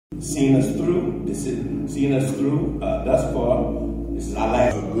seen us through. Seen us through thus far. This is our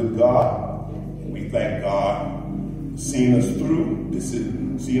last. A good God, and we thank God. Seen us through.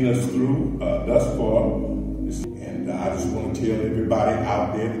 Seen us through thus far. And I just want to tell everybody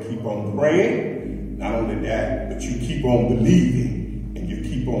out there to keep on praying. Not only that, but you keep on believing and you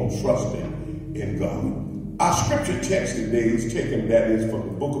keep on trusting in God. Our scripture text today is taken, that is, from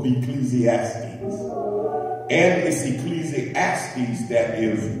the book of Ecclesiastes. And it's Ecclesiastes that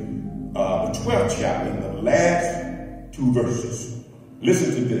is the 12th chapter, and the last 2 verses.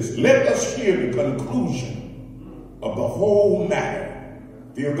 Listen to this. Let us hear the conclusion of the whole matter.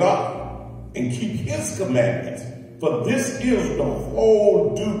 Fear God and keep his commandments, for this is the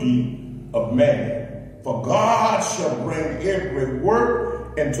whole duty of man. For God shall bring every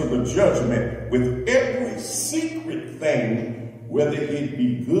work into the judgment with every secret thing, whether it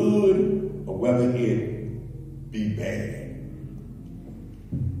be good or whether it be bad.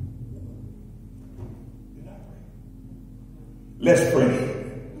 Let's pray.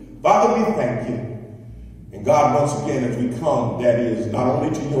 Father, we thank you. And God, once again, as we come, that is, not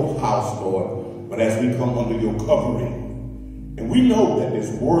only to your house, Lord, but as we come under your covering. And we know that there's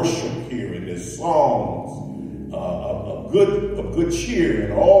worship here and there's songs of good cheer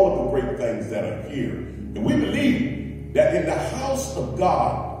and all of the great things that are here. And we believe that in the house of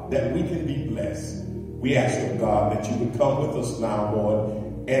God that we can be blessed. We ask, oh God, that you would come with us now,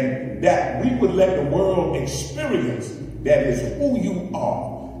 Lord, and that we would let the world experience that is who you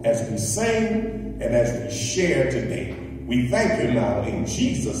are as we sing and as we share today. We thank you now. In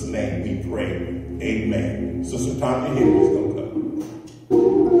Jesus' name we pray. Amen. Sister Tanya Henry's going to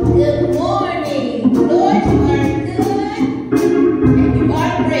come. Good morning. Lord, you are good and you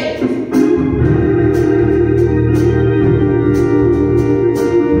are great.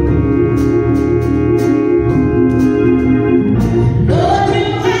 Forever.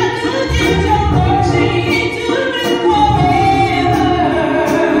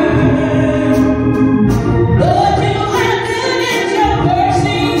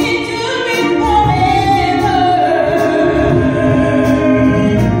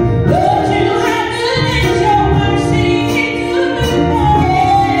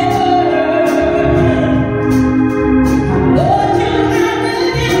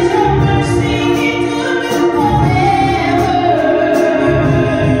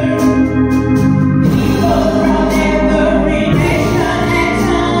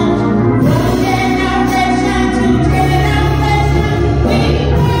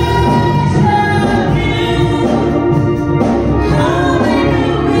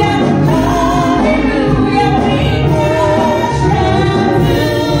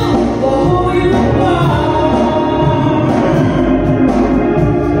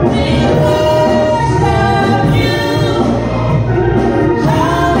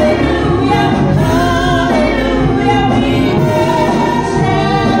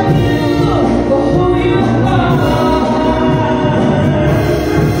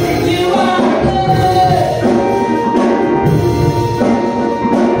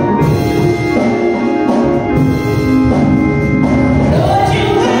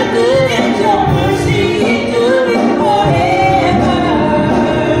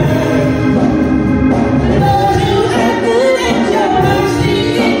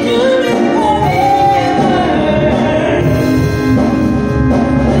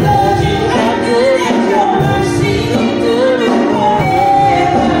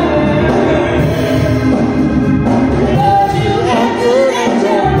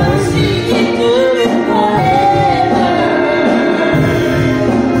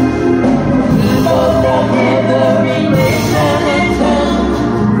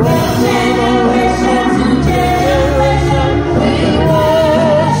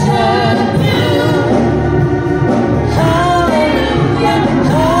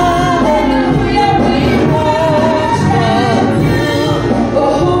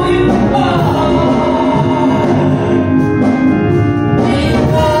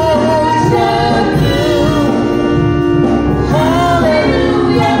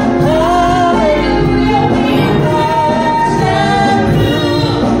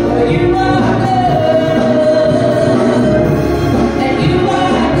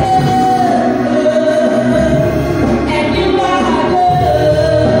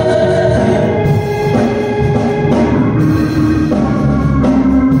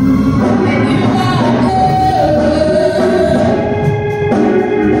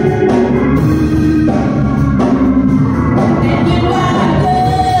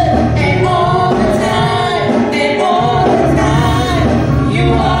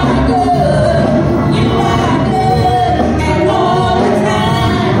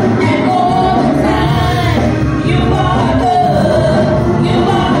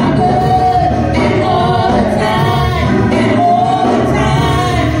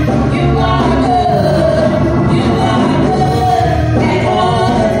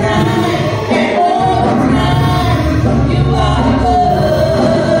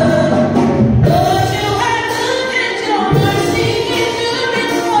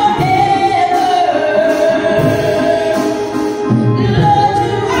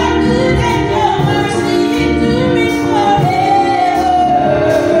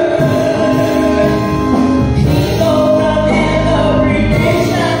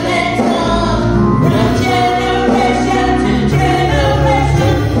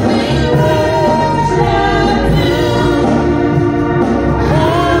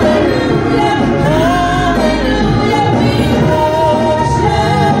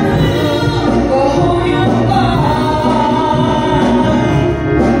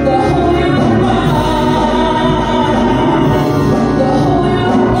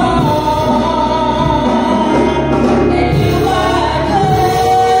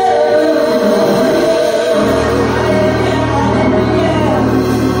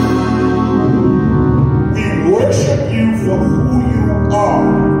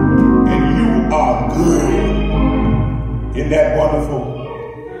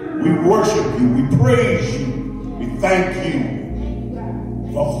 you. We praise you. We thank you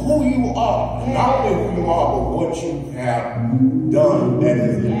for who you are. Not only who you are, but what you have done. That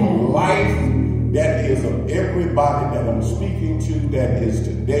is in the life, that is of everybody that I'm speaking to, that is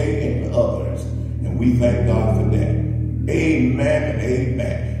today and others. And we thank God for that. Amen and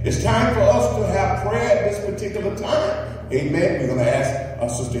amen. It's time for us to have prayer at this particular time. Amen. We're going to ask our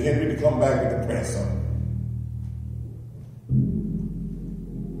Sister Henry to come back with the prayer song.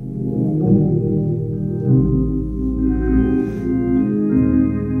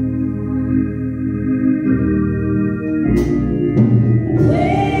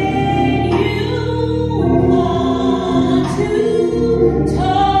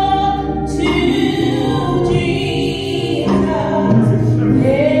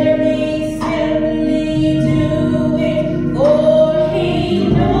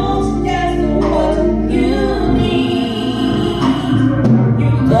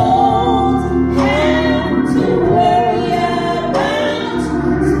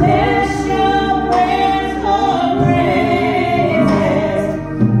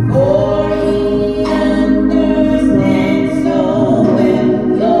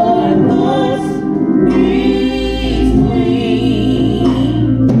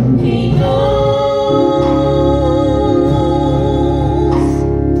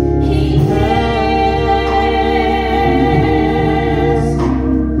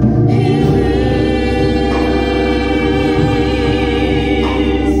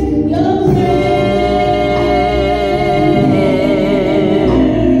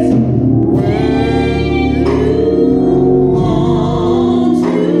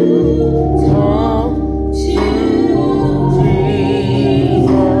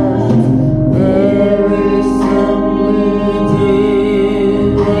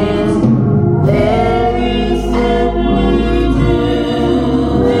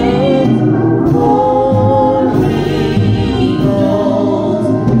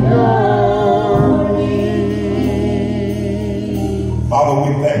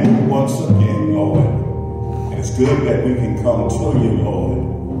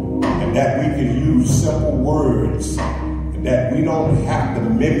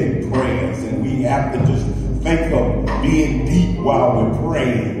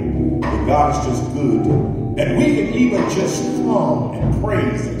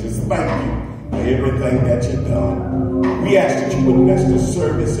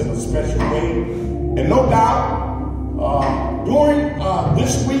 Service in a special way. And no doubt, during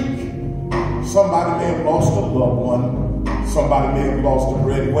this week, somebody may have lost a loved one. Somebody may have lost a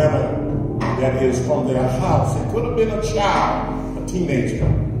breadwinner that is from their house. It could have been a child, a teenager.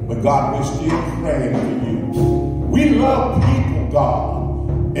 But God, we're still praying for you. We love people,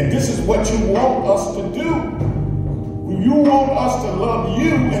 God. And this is what you want us to do. You want us to love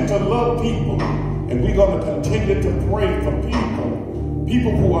you and to love people. And we're going to continue to pray for people.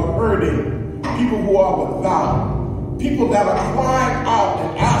 People who are hurting, people who are without, people that are crying out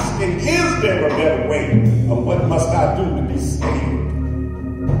and asking, is there a better way? Or what must I do to be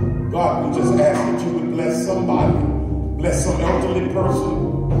saved? God, we just ask that you would bless somebody, bless some elderly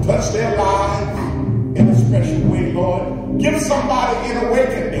person, touch their lives in a special way, Lord. Give somebody an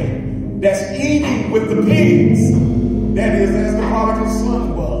awakening that's eating with the pigs. That is, as the prodigal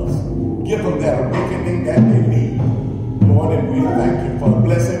son was. Give them that awakening that they need. Lord, and we thank you for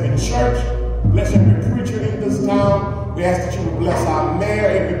bless every church, bless every preacher in this town. We ask that you would bless our mayor,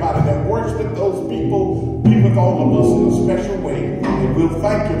 everybody that works with those people, be with all of us in a special way. And we'll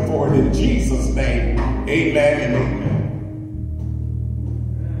thank you for it in Jesus' name. Amen and amen.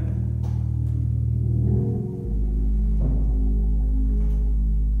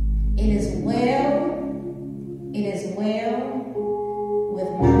 It is well with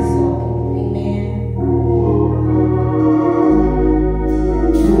my soul. Amen.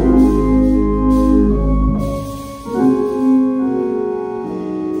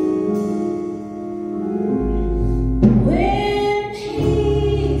 When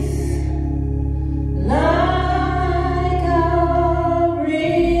peace lies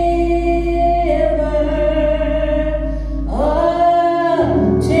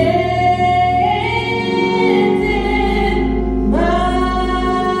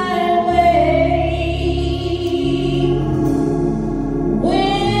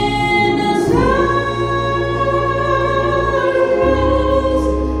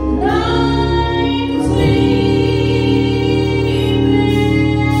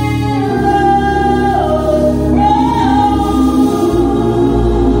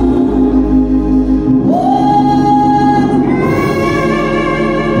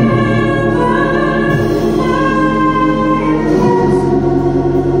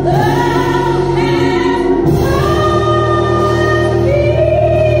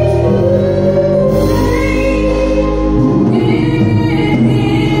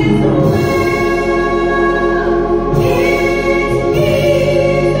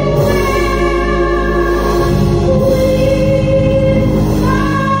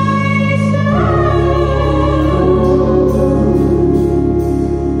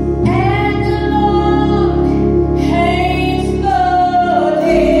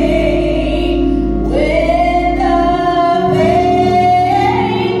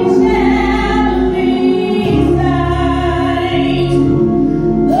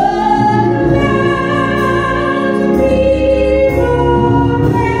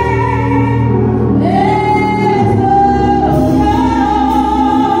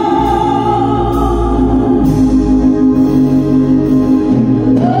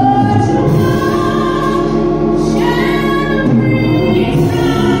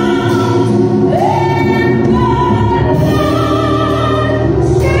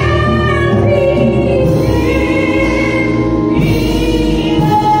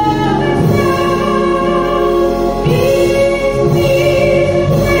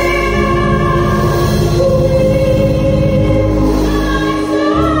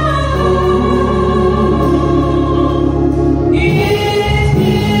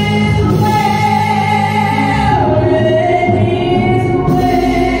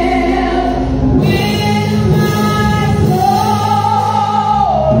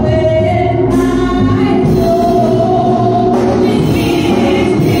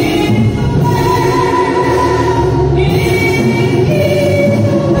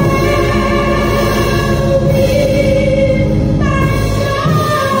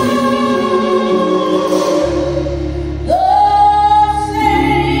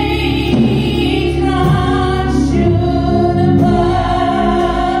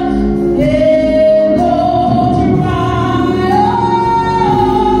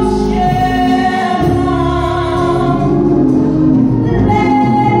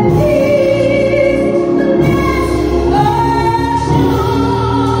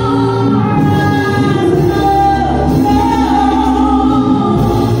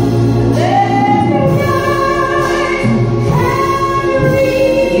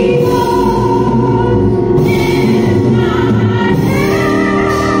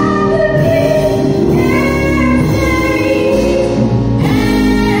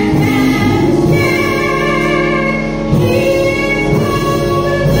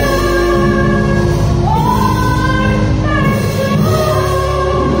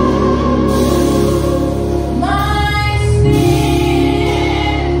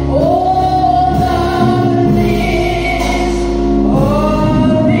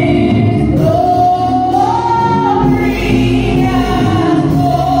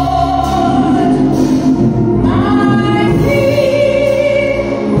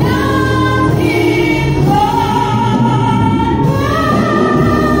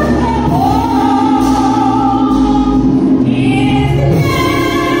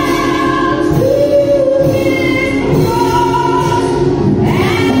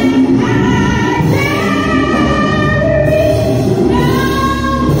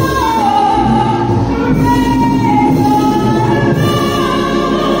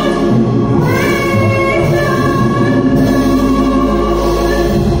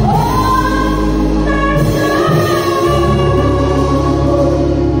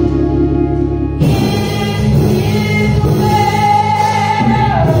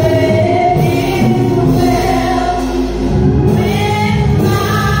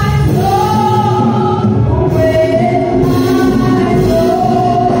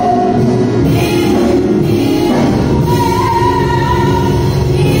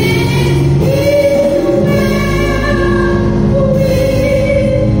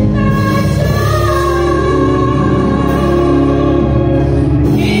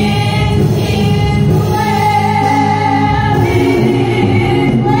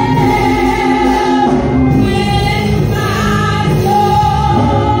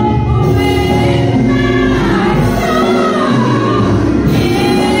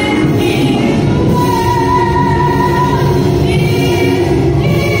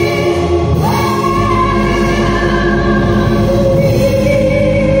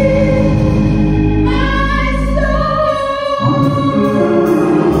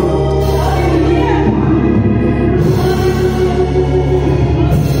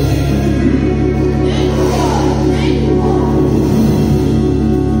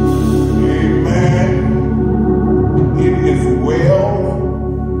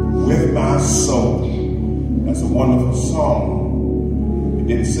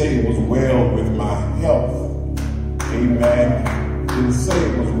say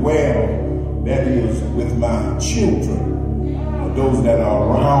it was well, that is, with my children, or those that are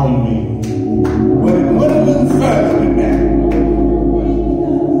around me. But it went a little further than that.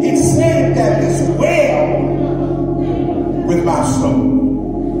 It said that it's well with my soul.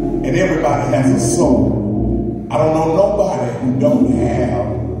 And everybody has a soul. I don't know nobody who don't have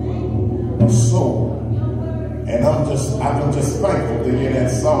a soul. And I'm just thankful to hear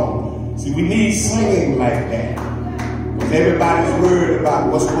that song. See, we need singing like that. Because everybody's worried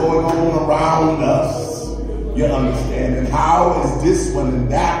about what's going on around us. You understand? And how is this one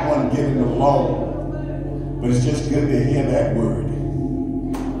and that one getting along? But it's just good to hear that word.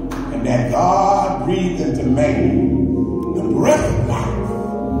 And that God breathed into man the breath of life.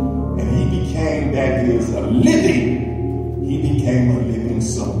 And he became, that is, a living. He became a living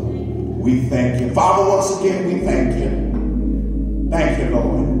soul. We thank you. Father, once again, we thank you. Thank you,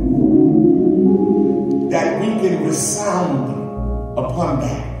 Lord, that we can resound upon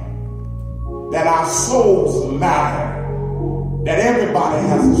that. That our souls matter. That everybody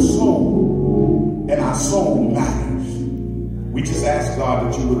has a soul. And our soul matters. We just ask, God,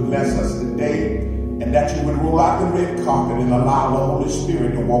 that you would bless us today. And that you would roll out the red carpet and allow the Holy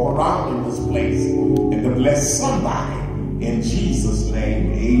Spirit to walk around in this place. And to bless somebody. In Jesus'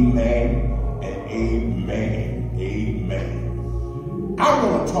 name, amen and amen. Amen. I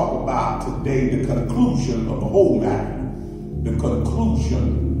want to talk about today the conclusion of the whole matter. The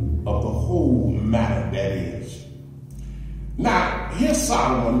conclusion of the whole matter, that is. Now, here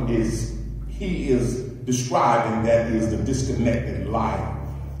Solomon is describing, that is, the disconnected life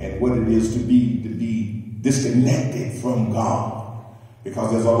and what it is to be disconnected from God.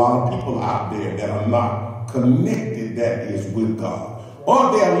 Because there's a lot of people out there that are not connected, that is, with God.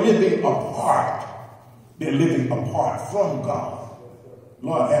 Or they're living apart. They're living apart from God.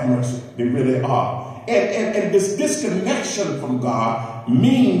 Lord have mercy, they really are. And this disconnection from God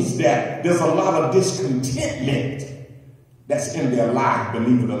means that there's a lot of discontentment that's in their life,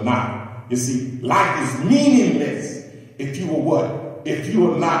 believe it or not. You see, life is meaningless if you are what? If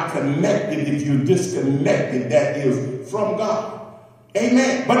you are not connected, if you're disconnected, that is, from God.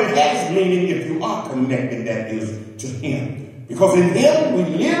 Amen. But it has meaning if you are connected, that is, to him. Because in him we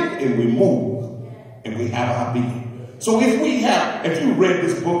live and we move and we have our being. So if you read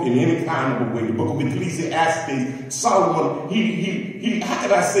this book in any kind of a way, the book of Ecclesiastes, Solomon, he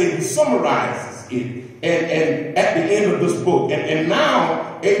summarizes it. And at the end of this book, and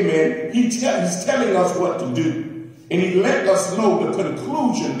now, amen, he's telling us what to do. And he let us know the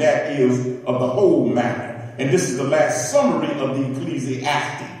conclusion, that is, of the whole matter. And this is the last summary of the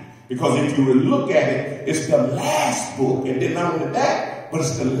Ecclesiastes. Because if you would look at it, it's the last book. And then not only that, but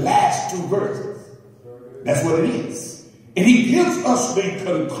it's the last 2 verses. That's what it is. And he gives us the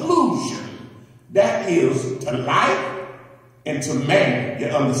conclusion, that is, to life and to man, you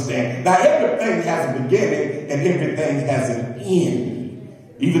understand. Now, everything has a beginning and everything has an end.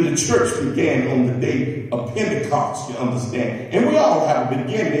 Even the church began on the day of Pentecost, you understand. And we all have a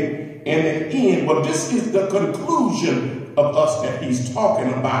beginning and an end. But this is the conclusion of us that he's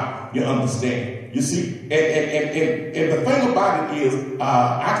talking about, you understand. You see, and the thing about it is,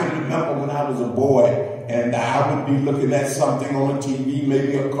 I can remember when I was a boy, and I would be looking at something on the TV,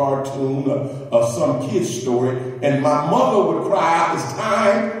 maybe a cartoon or some kid's story, and my mother would cry out, it's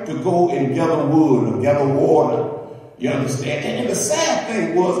time to go and gather wood or gather water. You understand? And the sad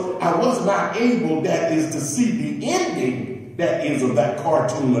thing was, I was not able, that is, to see the ending, that is, of that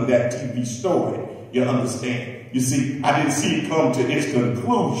cartoon or that TV story. You understand? You see, I didn't see it come to its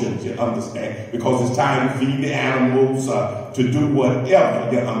conclusions, you understand? Because it's time to feed the animals, to do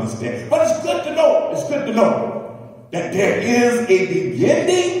whatever, you understand? But it's good to know that there is a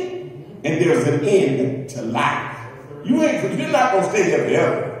beginning and there's an end to life. You're not going to stay here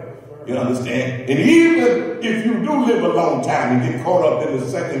forever. You understand? And even if you do live a long time and get caught up in the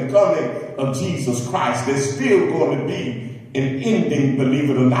second coming of Jesus Christ, there's still going to be an ending, believe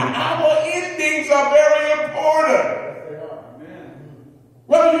it or not. Our endings are very important.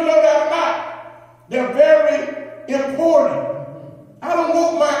 Whether you know that or not, they're very important. I don't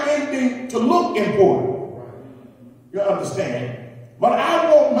want my ending to look important. You understand? But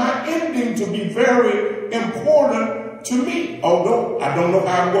I want my ending to be very important to me. Although I don't know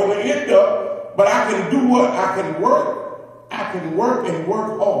how I'm going to end up, but I can do what? I can work and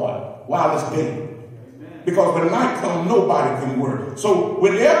work hard while it's day. Because when night comes, nobody can work. So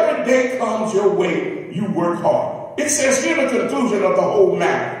whenever day comes your way, you work hard. It says here the conclusion of the whole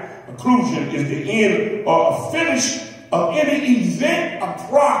matter. Conclusion is the end or a finish of any event, a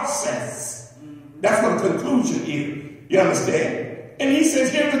process. That's what a conclusion is. You understand? And he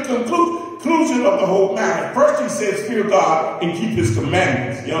says here the conclusion. conclusion of the whole matter. First he says, fear God and keep his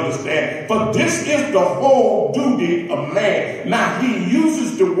commandments. You understand? For this is the whole duty of man. Now he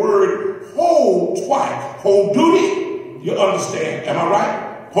uses the word whole twice. Whole duty, you understand? Am I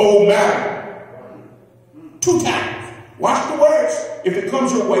right? Whole matter. 2 times. Watch the words. If it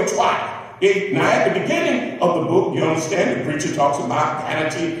comes your way twice. Now at the beginning of the book, you understand, the preacher talks about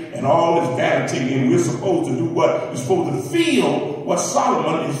vanity and all this vanity, and we're supposed to do what? We're supposed to feel what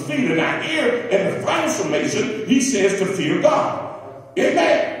Solomon is feeling. Now here in the final summation, he says to fear God.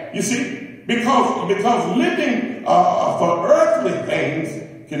 Amen. You see, because living for earthly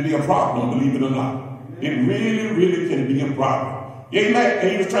things can be a problem, believe it or not. It really, really can be a problem. Amen.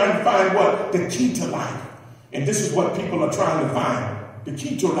 And he was trying to find what? The key to life. And this is what people are trying to find. The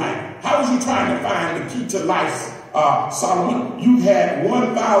key to life. How is he trying to find the key to life, Solomon? You had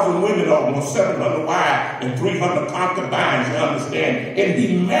 1,000 women, almost 700 wives, and 300 concubines, you understand? And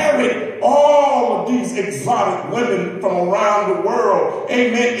he married all of these exotic women from around the world.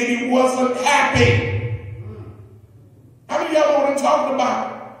 Amen. And he wasn't happy. How many of y'all know what I'm talking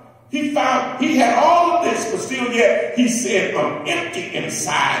about? He had all of this, but still yet he said, I'm empty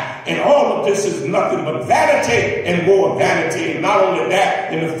inside. And all of this is nothing but vanity and more vanity. And not only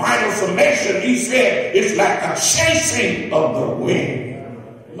that, in the final summation, he said, it's like a chasing of the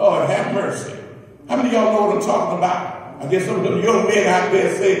wind. Lord have mercy. How many of y'all know what I'm talking about? I guess some of them young men out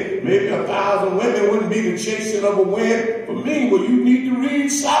there say, maybe 1,000 women wouldn't be the chasing of a wind. For me, well, you need to read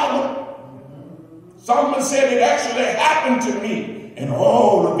Solomon. Solomon said it actually happened to me. And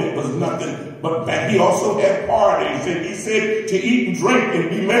all of it was nothing but that. He also had parties, and he said to eat and drink and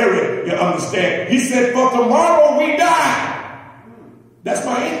be merry, you understand. He said, for tomorrow we die. That's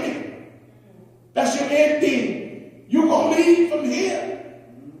my ending. That's your ending. You're going to leave from here.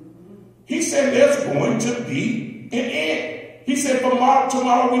 He said there's going to be an end. He said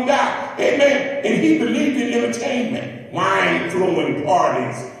tomorrow we die. Amen. And he believed in entertainment, wine throwing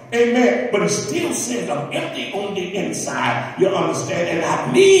parties. Amen. But he still said, I'm empty on the inside. You understand? And I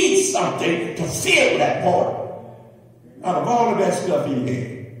need something to fill that void. Out of all of that stuff he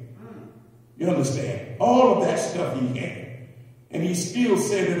had. You understand? All of that stuff he had. And he still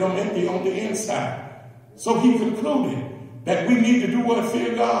said that I'm empty on the inside. So he concluded that we need to do what?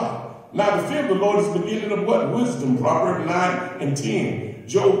 Fear God. Now the fear of the Lord is the beginning of what? Wisdom. Proverbs 9 and 10.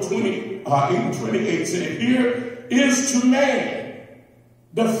 Job 28 and 28 said, here is to man.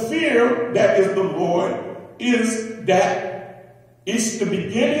 The fear that is the Lord is that it's the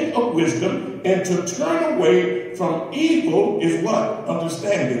beginning of wisdom, and to turn away from evil is what?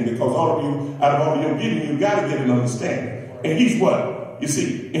 Understanding. Because all of you, out of all your giving, you got to get an understanding. And he's what? You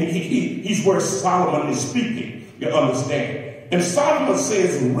see, and he's where Solomon is speaking. You understand? And Solomon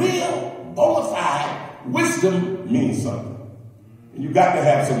says real, bona fide wisdom means something. And you got to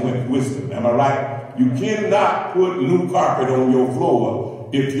have some wisdom. Am I right? You cannot put new carpet on your floor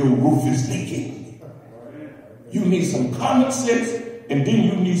if your roof is leaking. You need some common sense, and then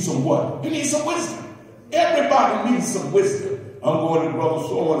you need some what? You need some wisdom. Everybody needs some wisdom. I'm going to brother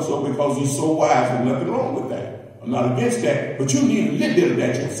so-and-so because he's so wise. There's nothing wrong with that. I'm not against that, but you need a little bit of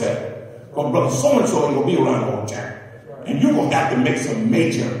that yourself. Because brother so-and-so ain't going to be around all the time. And you're going to have to make some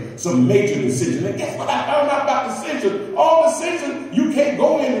major decisions. And guess what I found out about decisions? All decisions, you can't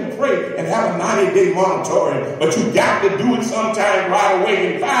go in and pray and have a 90-day monitoring, but you got to do it sometime right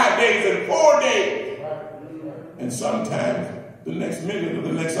away in 5 days and 4 days. And sometimes the next minute or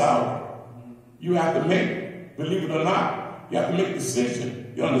the next hour, you have to make, believe it or not, you have to make a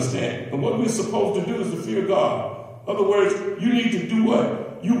decision. You understand? And what we're supposed to do is to fear God. In other words, you need to do what?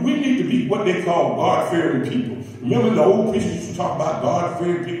 We need to be what they call God-fearing people. Remember the old preachers used to talk about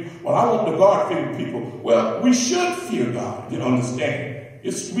God-fearing people? Well, I want the God-fearing people. Well, we should fear God, you understand?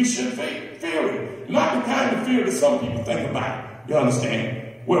 We should fear it. Not the kind of fear that some people think about, you understand?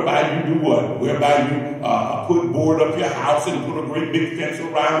 Whereby you do what? Whereby you board up your house and put a great big fence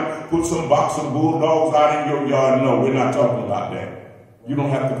around it, put some boxing bulldogs out in your yard. No, we're not talking about that. You don't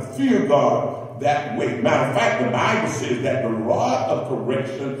have to fear God that way. Matter of fact, the Bible says that the rod of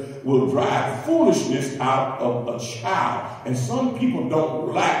correction will drive foolishness out of a child. And some people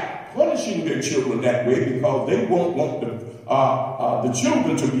don't like punishing their children that way because they won't want the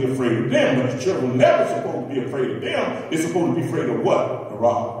children to be afraid of them. But the children never supposed to be afraid of them. They're supposed to be afraid of what? The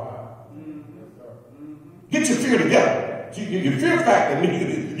rod. Get your fear together. Your fear factor,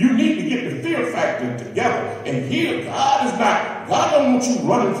 you need to get the fear factor together. And here, God don't want you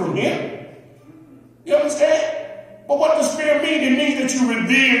running from him. You understand? But what does fear mean? It means that you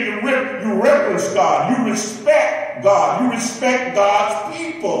revere, you reverence God, you respect God, you respect God's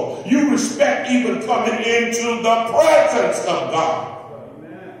people, you respect even coming into the presence of God.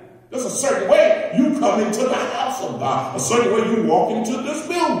 There's a certain way you come into the house of God. A certain way you walk into this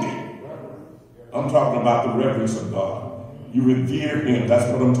building. I'm talking about the reverence of God. You revere him. That's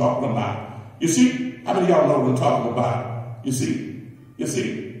what I'm talking about. You see, how many of y'all know what I'm talking about? You see. And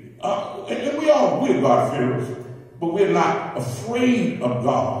we're God-fearers, but we're not afraid of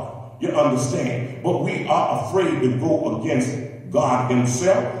God. You understand? But we are afraid to go against God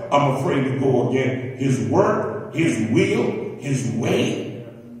himself. I'm afraid to go against his word, his will, his way.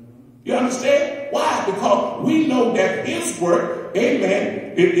 You understand? Why? Because we know that his work,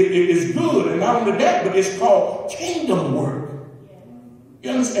 amen, it is good. And not only that, but it's called kingdom work. You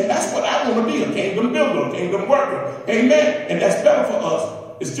understand? And that's what I want to be, a kingdom builder, a kingdom worker. Amen. And that's better for us.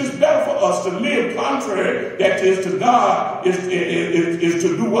 It's just better for us to live contrary, that is to God, is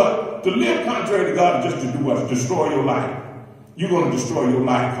to do what? To live contrary to God is just to do what? Destroy your life. You're going to destroy your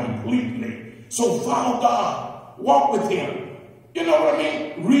life completely. So follow God. Walk with him. You know what I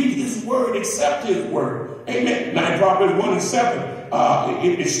mean? Read his word. Accept his word. Amen. Now in Proverbs 1 and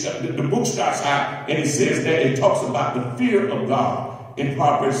 7, the book starts out and it says that it talks about the fear of God in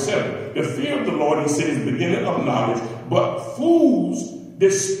Proverbs 7. The fear of the Lord, he says, is the beginning of knowledge, but fools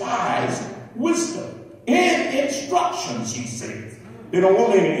despise wisdom and instructions, he says. They don't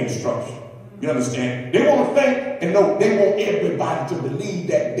want any instruction. You understand? They want to think and know. They want everybody to believe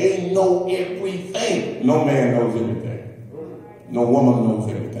that they know everything. No man knows everything. No woman knows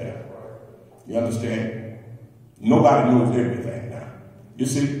everything. You understand? Nobody knows everything now. You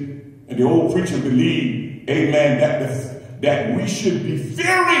see? And the old preacher believed, amen, that we should be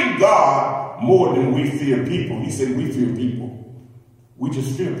fearing God more than we fear people. He said we fear people. We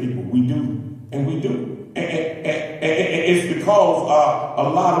just fear people. We do. And we do. And it's because a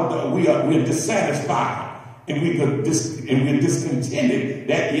lot of we're dissatisfied. And we're discontented,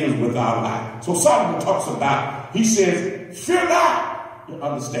 that is, with our life. So Solomon talks about, he says, fear God. You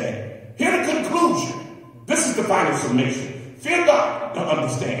understand? Hear the conclusion. This is the final summation. Fear God. You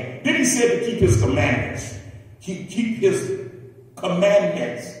understand? Then he said to keep his commandments. Keep his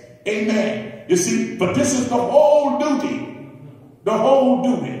commandments. Amen. You see, but this is the whole duty. The whole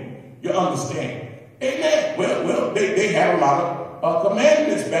duty. You understand? Amen. Well, they had a lot of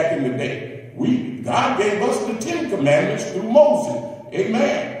commandments back in the day. God gave us the 10 commandments through Moses.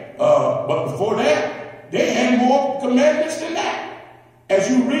 Amen. But before that, they had more commandments than that. As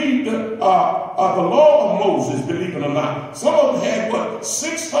you read the law of Moses, believe it or not, some of them had,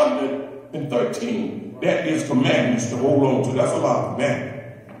 613, that is commandments to hold on to. That's a lot of commandments.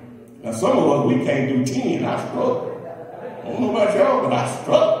 Now, some of us, we can't do 10. I struggle. I don't know about y'all, but I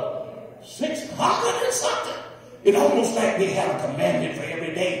struggle. 600 and something. It's almost like we have a commandment for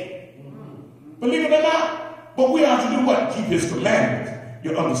every day. Believe it or not. But we are to do what? Keep his commandments.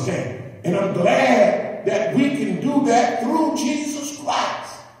 You understand? And I'm glad that we can do that through Jesus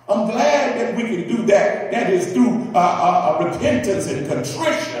Christ. I'm glad that we can do that. That is through repentance and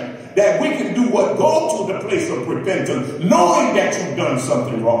contrition. That we can do what? Go to the place of repentance, knowing that you've done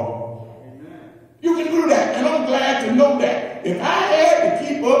something wrong. You can do that, and I'm glad to know that. If I had to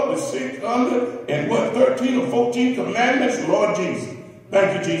keep up with 13 or 14 commandments, Lord Jesus,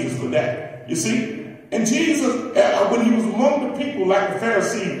 thank you, Jesus, for that. You see? And Jesus, when he was among the people like the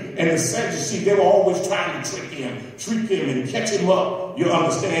Pharisees and the Sadducees, they were always trying to treat him and catch him up, you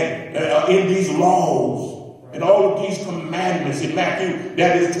understand, in these laws. And all of these commandments in Matthew,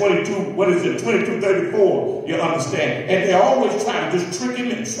 that is 22:34, you understand. And they're always trying to just trick him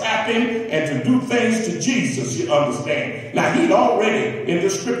and trap him and to do things to Jesus, you understand. Now, he'd already, in the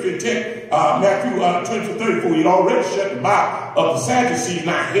scripture text, Matthew 22:34, he'd already shut the mouth of the Sadducees.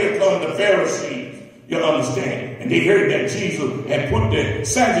 Now, here come the Pharisees, you understand. And they heard that Jesus had put the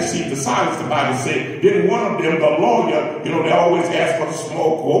Sadducees to silence, the Bible said. Then one of them, the lawyer, they always ask for the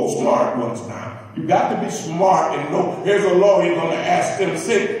small, quote, smart ones now. You got to be smart and know. Here's a lawyer going to ask them,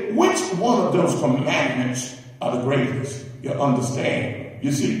 say, which one of those commandments are the greatest? You understand?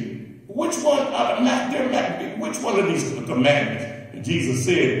 You see, which one which one of these commandments? And Jesus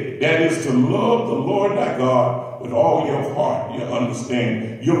said, that is to love the Lord thy God with all your heart. You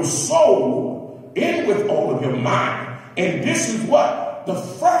understand? Your soul and with all of your mind. And this is what? The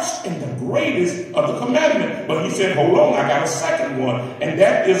first and the greatest of the commandment. But he said, hold on, I got a second one. And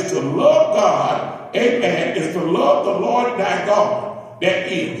that is to love God, amen, is to love the Lord thy God,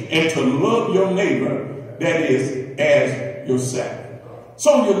 that is, and to love your neighbor, that is, as yourself.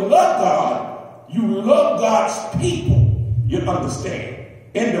 So you love God, you love God's people, you understand.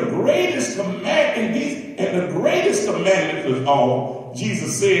 And the greatest commandment, and the greatest commandment is all,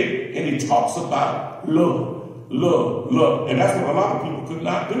 Jesus said, and he talks about love. Love. And that's what a lot of people could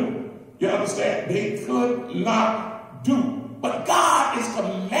not do. You understand? They could not do. But God is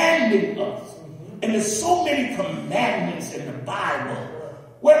commanding commanding us. And there's so many commandments in the Bible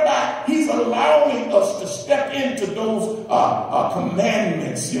whereby he's allowing us to step into those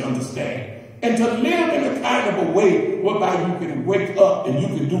commandments, you understand, and to live in a kind of a way whereby you can wake up and you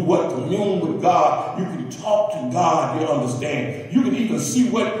can do what? Commune with God. You can talk to God, you understand. You can even see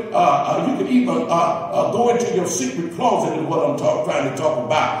what, you can even go into your secret closet is what I'm trying to talk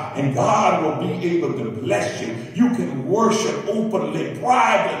about. And God will be able to bless you. You can worship openly,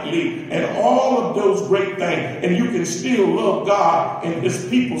 privately, and all of those great things. And you can still love God and his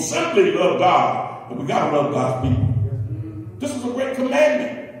people. Simply love God. But we got to love God's people. This is a great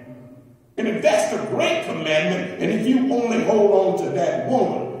commandment. And if that's the great commandment, and if you only hold on to that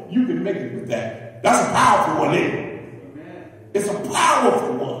woman, you can make it with that. That's a powerful one, isn't it? It's a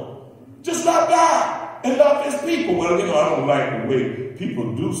powerful one. Just love God and love his people. Well, you know, I don't like the way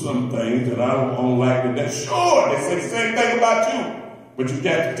people do some things, and I don't like that. Sure, they say the same thing about you, but you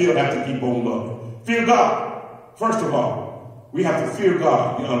still have to keep on loving. Fear God. First of all, we have to fear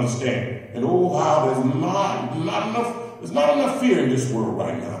God, you understand. And oh, how there's not enough fear in this world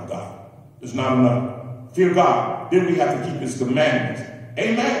right now, God. There's not enough. Fear God. Then we have to keep his commandments.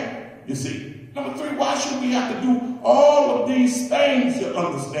 Amen. You see. Number 3, why should we have to do all of these things, you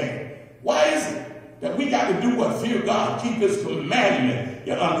understand? Why is it that we got to do what? Fear God. Keep his commandment.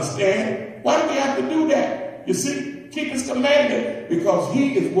 You understand? Why do we have to do that? You see. Keep his commandment. Because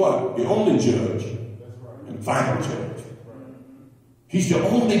he is what? The only judge and final judge. He's the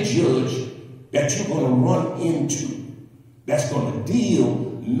only judge that you're going to run into that's going to deal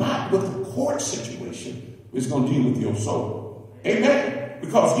not with the court situation, it's going to deal with your soul. Amen?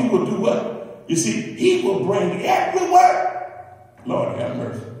 Because he will do what? You see, he will bring every word, Lord have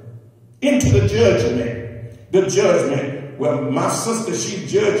mercy, into the judgment. The judgment. Well, my sister,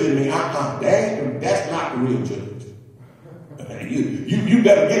 she's judging me. That's not the real judge. You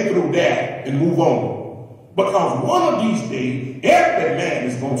better get through that and move on. Because one of these days, every man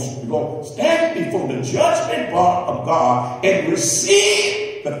is going to stand before the judgment bar of God and receive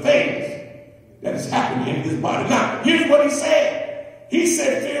the things that is happening in his body. Now, here's what he said. He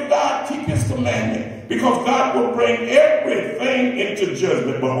said, fear God, keep his commandment, because God will bring everything into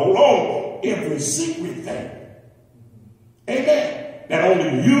judgment. But hold on, every secret thing. Amen. That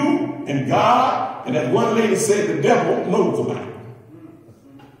only you and God, and as one lady said, the devil knows about it.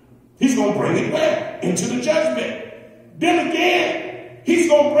 He's going to bring it where? Into the judgment. Then again, he's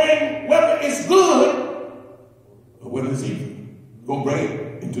going to bring whether it's good or whether it's evil. He's going to bring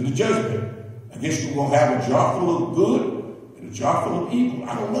it into the judgment. I guess you're going to have a jar full of good and a jar full of evil.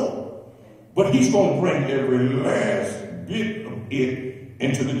 I don't know. But he's going to bring every last bit of it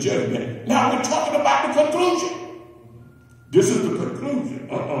into the judgment. Now we're talking about the conclusion. This is the conclusion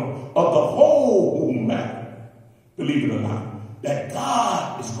of the whole matter. Believe it or not. That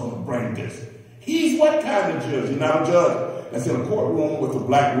God is going to bring this. He's what kind of judge? He's not a judge that's in a courtroom with a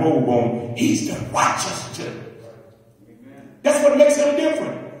black robe on. He's the righteous judge. That's what makes him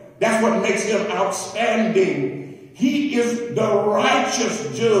different. That's what makes him outstanding. He is the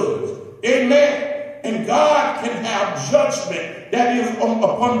righteous judge. Amen. And God can have judgment that is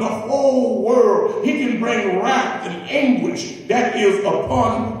upon the whole world. He can bring wrath and anguish that is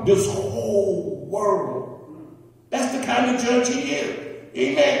upon this whole world. That's the kind of judge he is.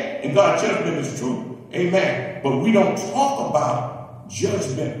 Amen. And God's judgment is true. Amen. But we don't talk about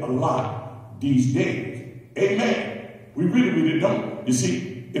judgment a lot these days. Amen. We really don't. You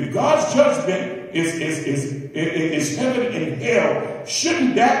see, if God's judgment is heaven and hell,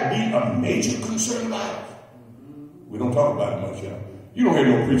 shouldn't that be a major concern of ours? We don't talk about it much, y'all. You don't hear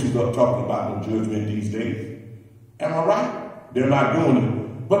no preachers up talking about no judgment these days. Am I right? They're not doing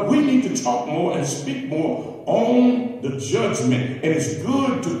it. But we need to talk more and speak more on the judgment. And it's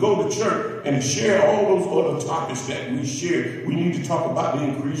good to go to church and share all those other topics that we share. We need to talk about the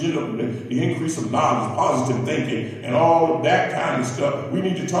increase of knowledge, positive thinking, and all of that kind of stuff. We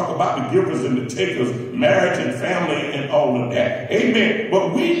need to talk about the givers and the takers, marriage and family and all of that. Amen.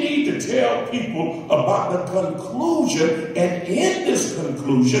 But we need to tell people about the conclusion, and in this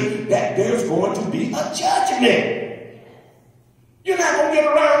conclusion that there's going to be a judgment. You're not going to get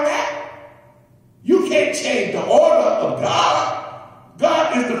around that. You can't change the order of God.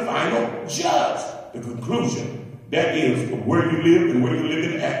 God is the final judge. The conclusion, that is where you live and where you're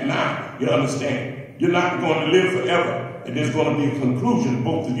living at now. You understand? You're not going to live forever. And there's going to be a conclusion,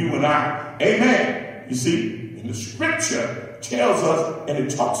 both of you and I. Amen. You see, and the scripture tells us, and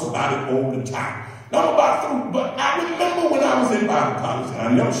it talks about it all the time. Now I'm about through, but I remember when I was in Bible college, and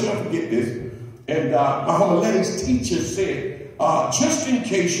I never shall forget this, and my homiletics teacher said, just in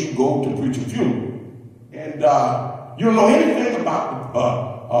case you go to preach a funeral, and you don't know anything about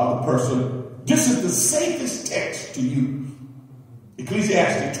the person, this is the safest text to use.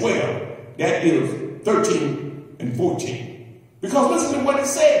 Ecclesiastes 12, that is 13 and 14. Because listen to what it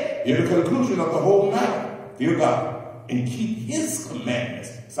said. Here's the conclusion of the whole matter. Fear God and keep his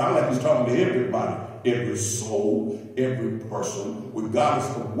commandments. Sounds like he's talking to everybody. Every soul, every person,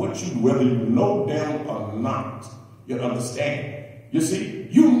 regardless of what you do, whether you know them or not. You understand? You see,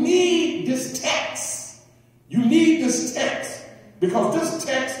 you need this text. You need this text because this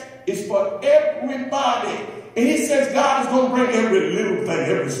text is for everybody. And he says God is going to bring every little thing,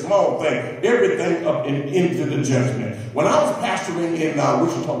 every small thing, everything up into the judgment. When I was pastoring in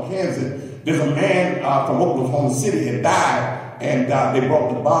Wichita, Kansas, there's a man from Oklahoma City had died. And they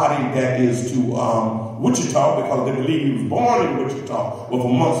brought the body that is to Wichita because they believe he was born in Wichita. Well,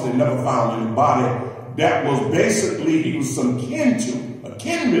 for months they never found any body that was basically he was some kin to, a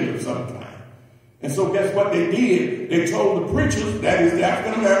kinrid of some kind. And so guess what they did? They told the preachers, that is the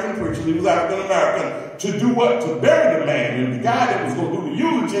African-American preachers, he was African-American, to do what? To bury the man. And the guy that was going to do the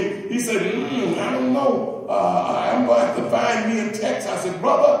eulogy, he said, I don't know. I'm going to have to find me a text. I said,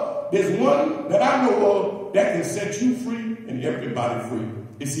 brother, there's one that I know of that can set you free and everybody free.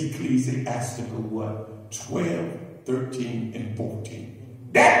 It's Ecclesiastical what? 12, 13, and 14.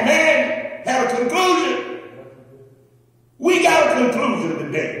 That man had a conclusion. We got a conclusion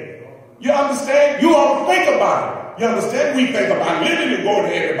today. You understand? You ought to think about it. You understand? We think about living and going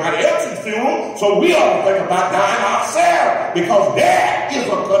to everybody else's funeral, so we ought to think about dying ourselves because there is a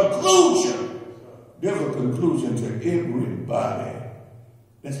conclusion. There's a conclusion to everybody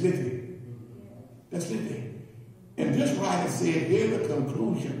that's living. That's living. And this writer said, here's the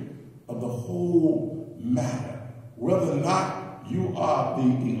conclusion of the whole matter. Whether or not you are the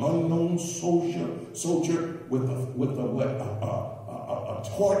unknown soldier with a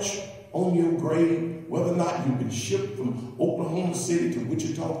torch on your grave, whether or not you've been shipped from Oklahoma City to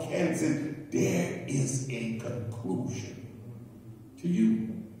Wichita, Kansas, there is a conclusion to you.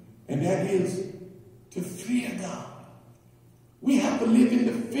 And that is to fear God. We have to live in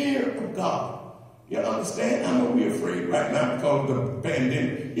the fear of God. You understand? I know we're afraid right now because of the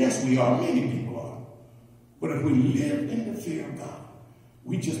pandemic. Yes, we are. Many people are. But if we live in the fear of God,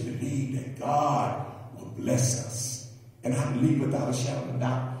 we just believe that God will bless us. And I believe without a shadow of a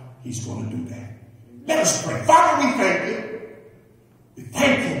doubt, he's going to do that. Let us pray. Father, we thank you. We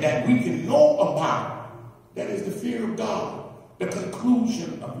thank you that we can know about, that is the fear of God, the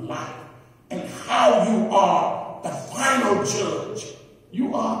conclusion of life, and how you are the final judge.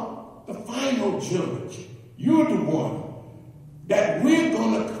 You are the final judge. You're the one that we're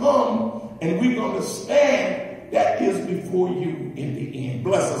going to come and we're going to stand that is before you in the end.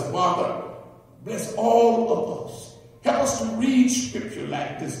 Bless us, Father. Bless all of us. Help us to read scripture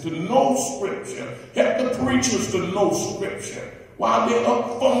like this, to know scripture. Help the preachers to know scripture while they're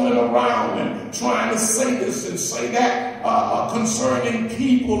up fumbling around and trying to say this and say that concerning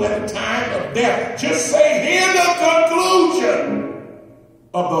people at a time of death. Just say, here's the conclusion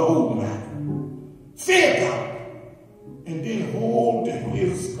of the whole matter. Fear God, and then hold to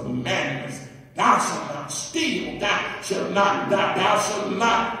his commandments. Thou shalt not steal, thou shalt not die, thou shalt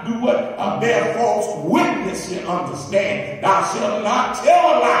not do what? Bear false witness, you understand. Thou shalt not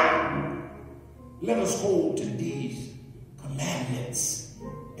tell a lie. Let us hold to these commandments,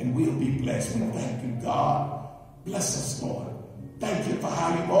 and we'll be blessed. We thank you, God. Bless us, Lord. Thank you for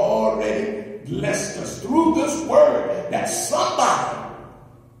how you've already blessed us through this word, that somebody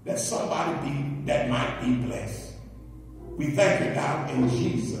that might be blessed. We thank you now in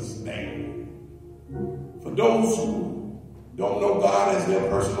Jesus' name. For those who don't know God as their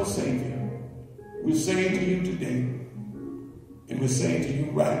personal Savior, we're saying to you today, and we're saying to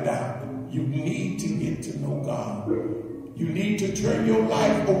you right now, you need to get to know God. You need to turn your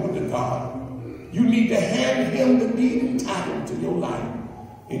life over to God. You need to hand him the deed entitled to your life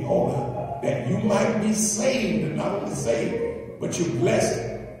in order that you might be saved, and not only saved, but you're blessed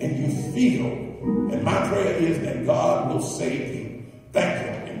and you feel. And my prayer is that God will save you. Thank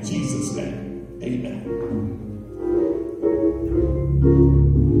you in Jesus' name. Amen.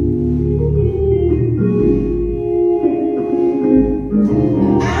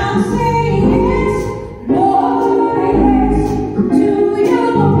 I'll say